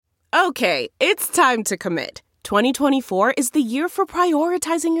Okay, it's time to commit. 2024 is the year for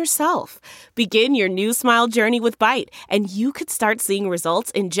prioritizing yourself. Begin your new smile journey with Byte, and you could start seeing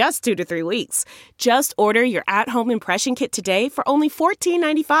results in just 2 to 3 weeks. Just order your at-home impression kit today for only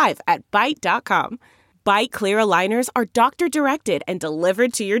 $14.95 at Byte.com. Byte Clear aligners are doctor-directed and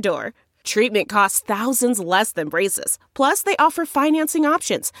delivered to your door. Treatment costs thousands less than braces. Plus, they offer financing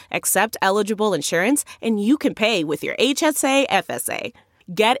options, accept eligible insurance, and you can pay with your HSA FSA.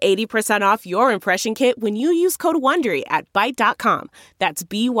 Get 80% off your impression kit when you use code WONDERY at Byte.com. That's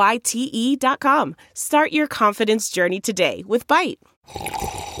BYTE.com. Start your confidence journey today with Byte.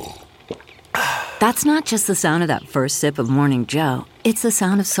 That's not just the sound of that first sip of Morning Joe. It's the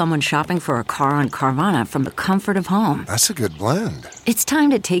sound of someone shopping for a car on Carvana from the comfort of home. That's a good blend. It's time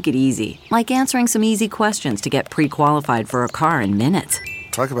to take it easy, like answering some easy questions to get pre-qualified for a car in minutes.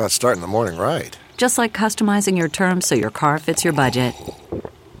 Talk about starting the morning right. Just like customizing your terms so your car fits your budget.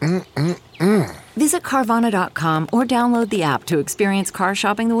 Visit Carvana.com or download the app to experience car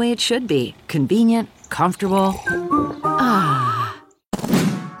shopping the way it should be. Convenient, comfortable. I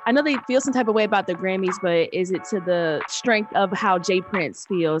know they feel some type of way about the Grammys, but is it to the strength of how Jay Prince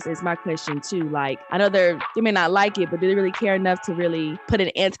feels is my question too. Like, I know they may not like it, but do they really care enough to really put an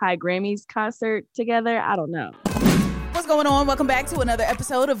anti-Grammys concert together? I don't know. What's going on? Welcome back to another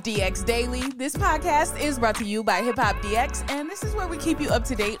episode of DX Daily. This podcast is brought to you by Hip Hop DX, and this is where we keep you up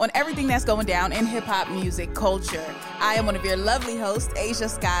to date on everything that's going down in hip hop music culture. I am one of your lovely hosts, Asia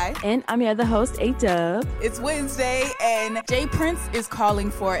Sky. And I'm your other host, A-Dub. It's Wednesday, and Jay Prince is calling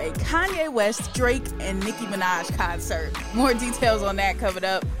for a Kanye West, Drake, and Nicki Minaj concert. More details on that coming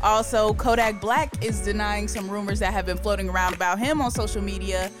up. Also, Kodak Black is denying some rumors that have been floating around about him on social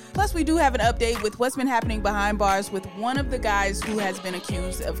media. Plus, we do have an update with what's been happening behind bars with one of the guys who has been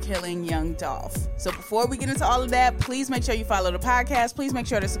accused of killing young Dolph. So before we get into all of that, please make sure you follow the podcast. Please make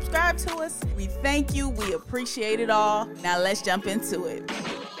sure to subscribe to us. We thank you. We appreciate it all. Now let's jump into it.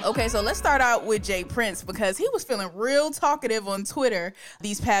 Okay, so let's start out with Jay Prince because he was feeling real talkative on Twitter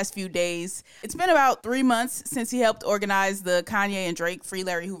these past few days. It's been about 3 months since he helped organize the Kanye and Drake Free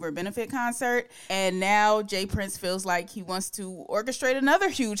Larry Hoover benefit concert. And now Jay Prince feels like he wants to orchestrate another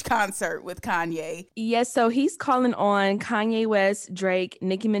huge concert with Kanye. Yes, so he's calling on Kanye West, Drake,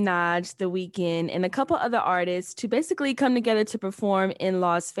 Nicki Minaj, The Weeknd, and a couple other artists to basically come together to perform in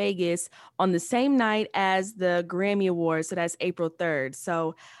Las Vegas on the same night as the Grammy Awards. So that's April 3rd.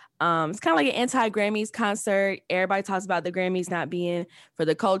 So it's kind of like an anti-Grammys concert. Everybody talks about the Grammys not being for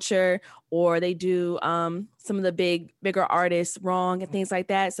the culture, or they do some of the bigger artists wrong and things like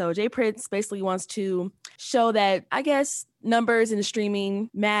that. So Jay Prince basically wants to show that, I guess, numbers and streaming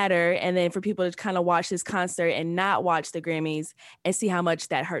matter, and then for people to kind of watch this concert and not watch the Grammys and see how much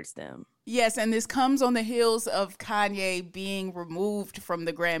that hurts them. Yes, and this comes on the heels of Kanye being removed from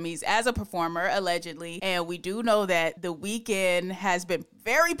the Grammys as a performer, allegedly. And we do know that The Weeknd has been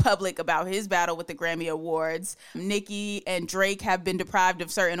very public about his battle with the Grammy Awards. Nicki and Drake have been deprived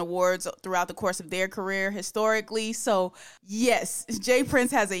of certain awards throughout the course of their career historically. So, yes, Jay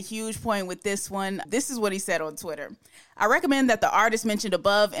Prince has a huge point with this one. This is what he said on Twitter. I recommend that the artists mentioned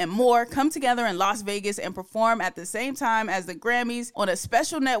above and more come together in Las Vegas and perform at the same time as the Grammys on a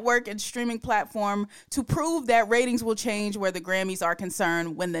special network and streaming platform to prove that ratings will change where the Grammys are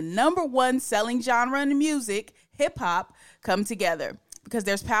concerned when the number one selling genre in music, hip hop, come together. Because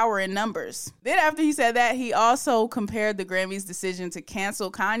there's power in numbers. Then after he said that, he also compared the Grammys' decision to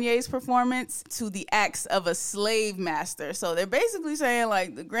cancel Kanye's performance to the acts of a slave master. So they're basically saying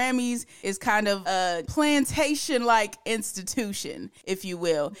like the Grammys is kind of a plantation-like institution, if you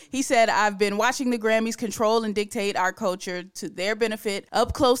will. He said, I've been watching the Grammys control and dictate our culture to their benefit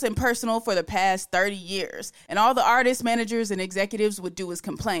up close and personal for the past 30 years. And all the artists, managers, and executives would do is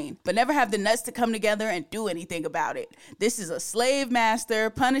complain, but never have the nuts to come together and do anything about it. This is a slave master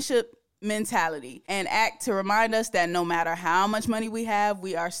Punisher mentality and act to remind us that no matter how much money we have,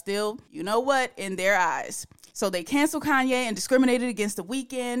 we are still, you know what, in their eyes. So they canceled Kanye and discriminated against The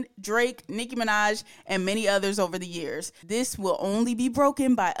Weeknd, Drake, Nicki Minaj, and many others over the years. This will only be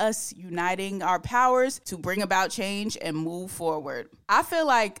broken by us uniting our powers to bring about change and move forward. I feel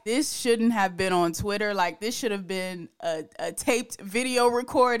like this shouldn't have been on Twitter. Like, this should have been a taped video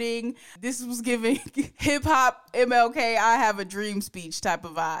recording. This was giving hip-hop MLK I have a dream speech type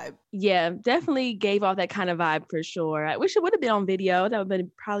of vibe. Yeah, definitely gave off that kind of vibe for sure. I wish it would have been on video. That would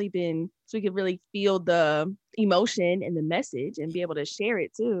have probably been so we could really feel the emotion in the message and be able to share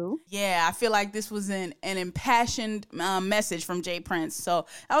it too. Yeah, I feel like this was an impassioned message from J. Prince. So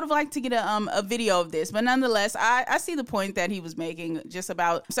I would have liked to get a video of this. But nonetheless, I see the point that he was making just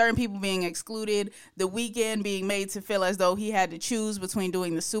about certain people being excluded, The Weeknd being made to feel as though he had to choose between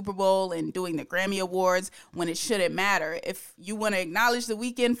doing the Super Bowl and doing the Grammy Awards when it shouldn't matter. If you want to acknowledge The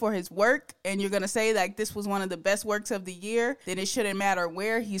Weeknd for his work and you're going to say like this was one of the best works of the year, then it shouldn't matter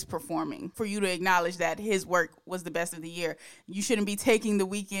where he's performing for you to acknowledge that his work was the best of the year. You shouldn't be taking The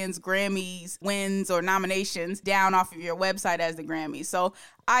Weeknd's Grammys wins or nominations down off of your website as the Grammys. So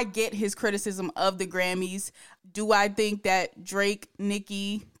I get his criticism of the Grammys. Do I think that Drake,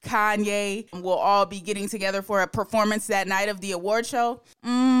 Nicki, Kanye will all be getting together for a performance that night of the award show?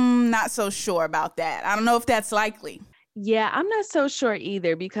 Not so sure about that. I don't know if that's likely. Yeah, I'm not so sure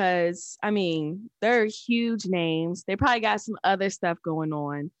either because, I mean, they're huge names. They probably got some other stuff going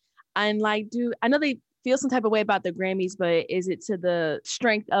on. And like, I know they feel some type of way about the Grammys, but is it to the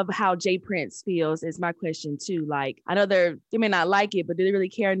strength of how J. Prince feels is my question too. Like, I know they may not like it, but do they really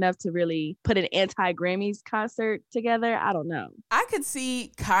care enough to really put an anti-Grammys concert together? I don't know. I could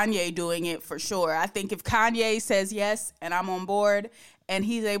see Kanye doing it for sure. I think if Kanye says yes and I'm on board and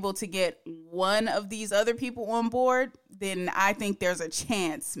he's able to get one of these other people on board, then I think there's a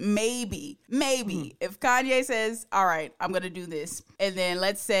chance. Maybe. If Kanye says, all right, I'm going to do this. And then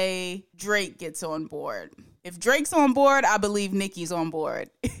let's say Drake gets on board. If Drake's on board, I believe Nicki's on board.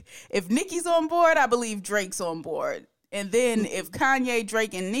 If Nicki's on board, I believe Drake's on board. And then if Kanye,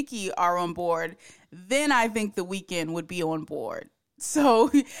 Drake, and Nicki are on board, then I think The Weeknd would be on board. So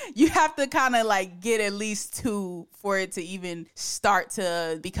you have to kind of like get at least two for it to even start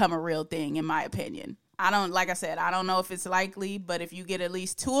to become a real thing, in my opinion. Like I said, I don't know if it's likely, but if you get at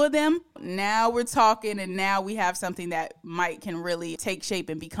least two of them, now we're talking and now we have something that can really take shape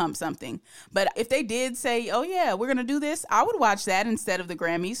and become something. But if they did say, oh yeah, we're going to do this, I would watch that instead of the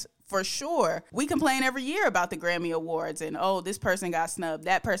Grammys. For sure. We complain every year about the Grammy Awards and, oh, this person got snubbed,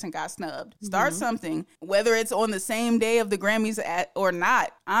 that person got snubbed. Start something, whether it's on the same day of the Grammys or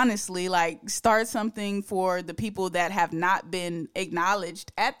not. Honestly, like, start something for the people that have not been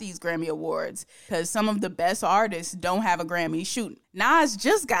acknowledged at these Grammy Awards, because some of the best artists don't have a Grammy. Shoot, Nas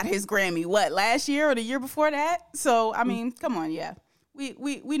just got his Grammy, last year or the year before that? So, I mean, come on, yeah.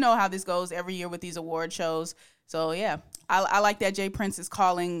 We know how this goes every year with these award shows. So, yeah, I like that J. Prince is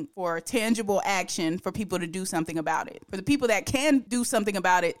calling for tangible action for people to do something about it. For the people that can do something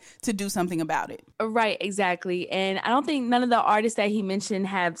about it, to do something about it. Right, exactly. And I don't think none of the artists that he mentioned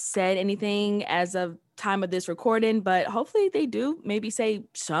have said anything as of time of this recording, but hopefully they do maybe say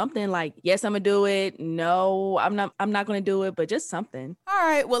something like, yes, I'm gonna do it. No, I'm not gonna do it, but just something. All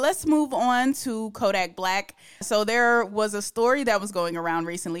right, well, let's move on to Kodak Black. So there was a story that was going around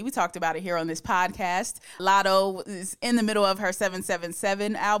recently. We talked about it here on this podcast. Latto is in the middle of her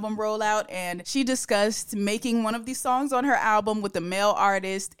 777 album rollout, and she discussed making one of these songs on her album with a male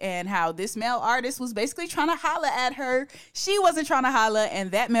artist and how this male artist was basically trying to holla at her. She wasn't trying to holla,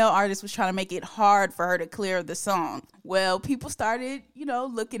 and that male artist was trying to make it hard for her to clear the song. Well, people started,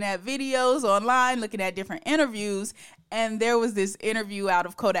 looking at videos online, looking at different interviews, and there was this interview out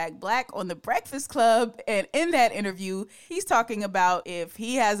of Kodak Black on The Breakfast Club, and in that interview, he's talking about if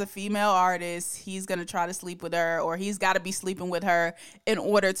he has a female artist, he's going to try to sleep with her, or he's got to be sleeping with her in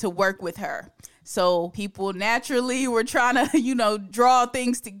order to work with her. So people naturally were trying to, draw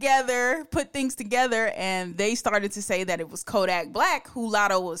things together, put things together, and they started to say that it was Kodak Black who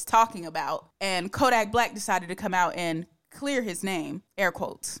Latto was talking about. And Kodak Black decided to come out and clear his name, air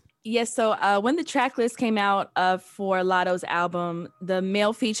quotes. Yes, so when the track list came out for Latto's album, the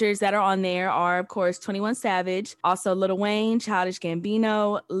male features that are on there are, of course, 21 Savage, also Lil Wayne, Childish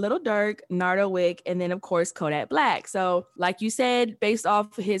Gambino, Lil Durk, Nardo Wick, and then, of course, Kodak Black. So, like you said, based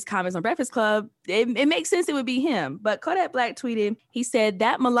off his comments on Breakfast Club, it makes sense it would be him. But Kodak Black tweeted, he said,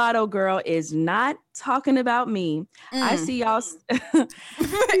 that mulatto girl is not talking about me. I see y'all.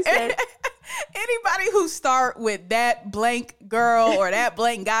 He said, anybody who start with that blank girl or that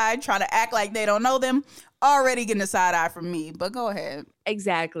blank guy trying to act like they don't know them already getting a side eye from me, but go ahead.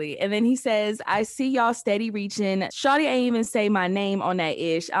 Exactly. And then he says, I see y'all steady reaching. Shawty ain't even say my name on that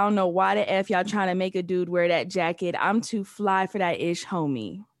ish. I don't know why the F y'all trying to make a dude wear that jacket. I'm too fly for that ish,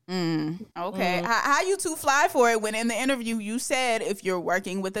 homie. Okay. How you too fly for it when in the interview you said if you're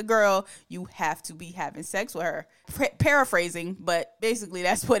working with a girl, you have to be having sex with her? Paraphrasing, but basically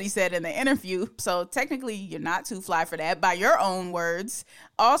that's what he said in the interview. So technically you're not too fly for that by your own words.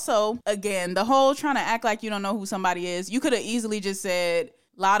 Also, again, the whole trying to act like you don't know who somebody is. You could have easily just said,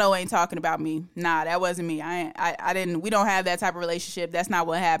 Lotto ain't talking about me. Nah, that wasn't me. I didn't, we don't have that type of relationship. That's not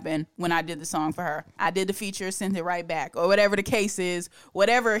what happened when I did the song for her. I did the feature, sent it right back, or whatever the case is,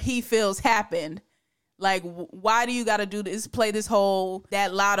 whatever he feels happened. Like, why do you got to do this, play this whole,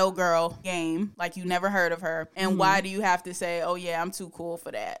 that Lotto girl game, like you never heard of her? And why do you have to say, oh yeah, I'm too cool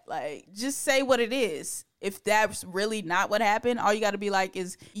for that? Like, just say what it is. If that's really not what happened, all you got to be like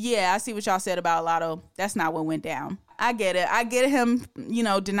is, yeah, I see what y'all said about Lotto. That's not what went down. I get it. I get him,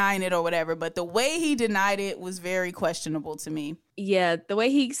 denying it or whatever. But the way he denied it was very questionable to me. Yeah, the way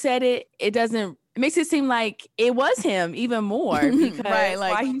he said it, it makes it seem like it was him even more. Because right,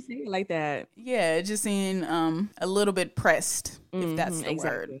 like, why he say it like that? Yeah, it just seemed a little bit pressed, if that's the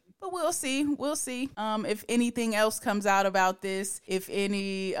word. But we'll see. We'll see if anything else comes out about this.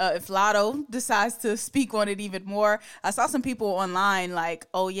 If Lotto decides to speak on it even more. I saw some people online like,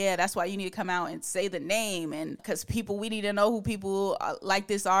 oh yeah, that's why you need to come out and say the name, and because we need to know who people like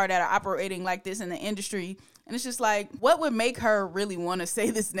this are that are operating like this in the industry. And it's just like, what would make her really want to say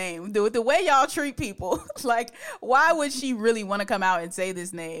this name? The way y'all treat people, like, why would she really want to come out and say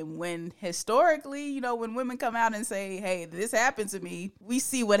this name when historically, when women come out and say, hey, this happened to me, we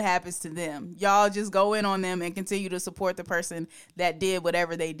see what happens to them. Y'all just go in on them and continue to support the person that did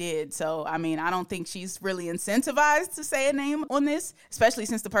whatever they did. So, I mean, I don't think she's really incentivized to say a name on this, especially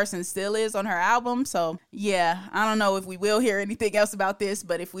since the person still is on her album. So, yeah, I don't know if we will hear anything else about this,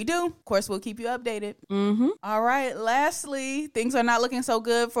 but if we do, of course, we'll keep you updated. All right. Lastly, things are not looking so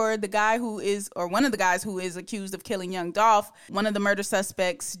good for the guy one of the guys who is accused of killing young Dolph. One of the murder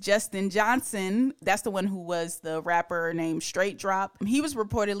suspects, Justin Johnson, that's the one who was the rapper named Straight Drop. He was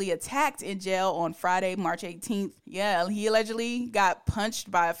reportedly attacked in jail on Friday, March 18th. Yeah, he allegedly got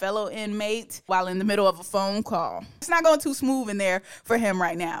punched by a fellow inmate while in the middle of a phone call. It's not going too smooth in there for him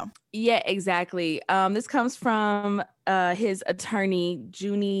right now. Yeah, exactly. This comes from his attorney,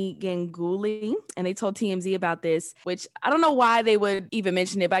 Junie Ganguly, and they told TMZ about this, which I don't know why they would even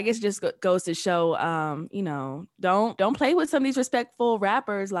mention it, but I guess it just goes to show, don't play with some of these respectful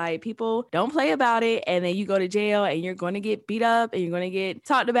rappers. Like, people don't play about it, and then you go to jail and you're going to get beat up and you're going to get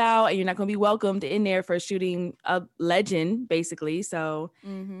talked about and you're not going to be welcomed in there for shooting a legend, basically. So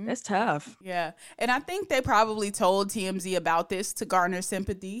that's tough. Yeah. And I think they probably told TMZ about this to garner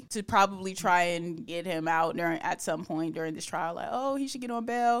sympathy, to probably try and get him out at some point during this trial, like, oh, he should get on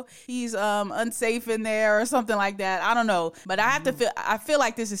bail, he's unsafe in there or something like that. I don't know, but I feel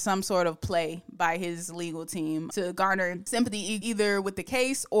like this is some sort of play by his legal team to garner sympathy either with the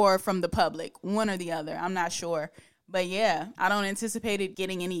case or from the public, one or the other. I'm not sure. But yeah, I don't anticipate it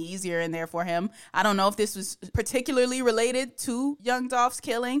getting any easier in there for him. I don't know if this was particularly related to Young Dolph's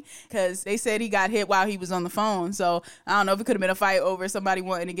killing, because they said he got hit while he was on the phone. So I don't know if it could have been a fight over somebody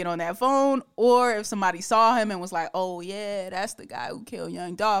wanting to get on that phone, or if somebody saw him and was like, oh yeah, that's the guy who killed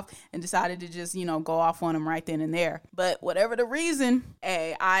Young Dolph, and decided to just, go off on him right then and there. But whatever the reason,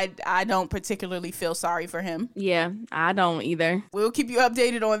 hey, I don't particularly feel sorry for him. Yeah, I don't either. We'll keep you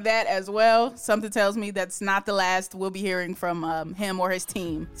updated on that as well. Something tells me that's not the last we'll be hearing from him or his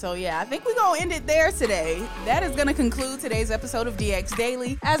team. So yeah, I think we're going to end it there today. That is going to conclude today's episode of DX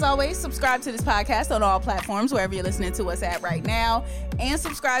Daily. As always, subscribe to this podcast on all platforms, wherever you're listening to us at right now, and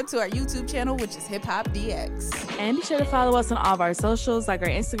subscribe to our YouTube channel, which is Hip Hop DX. And be sure to follow us on all of our socials, like our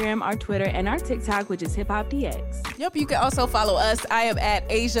Instagram, our Twitter, and our TikTok, which is Hip Hop DX. Yep, you can also follow us. I am at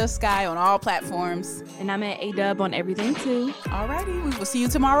Asia Sky on all platforms. And I'm at A-Dub on everything too. Alrighty, we will see you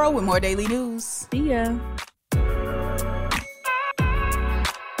tomorrow with more daily news. See ya.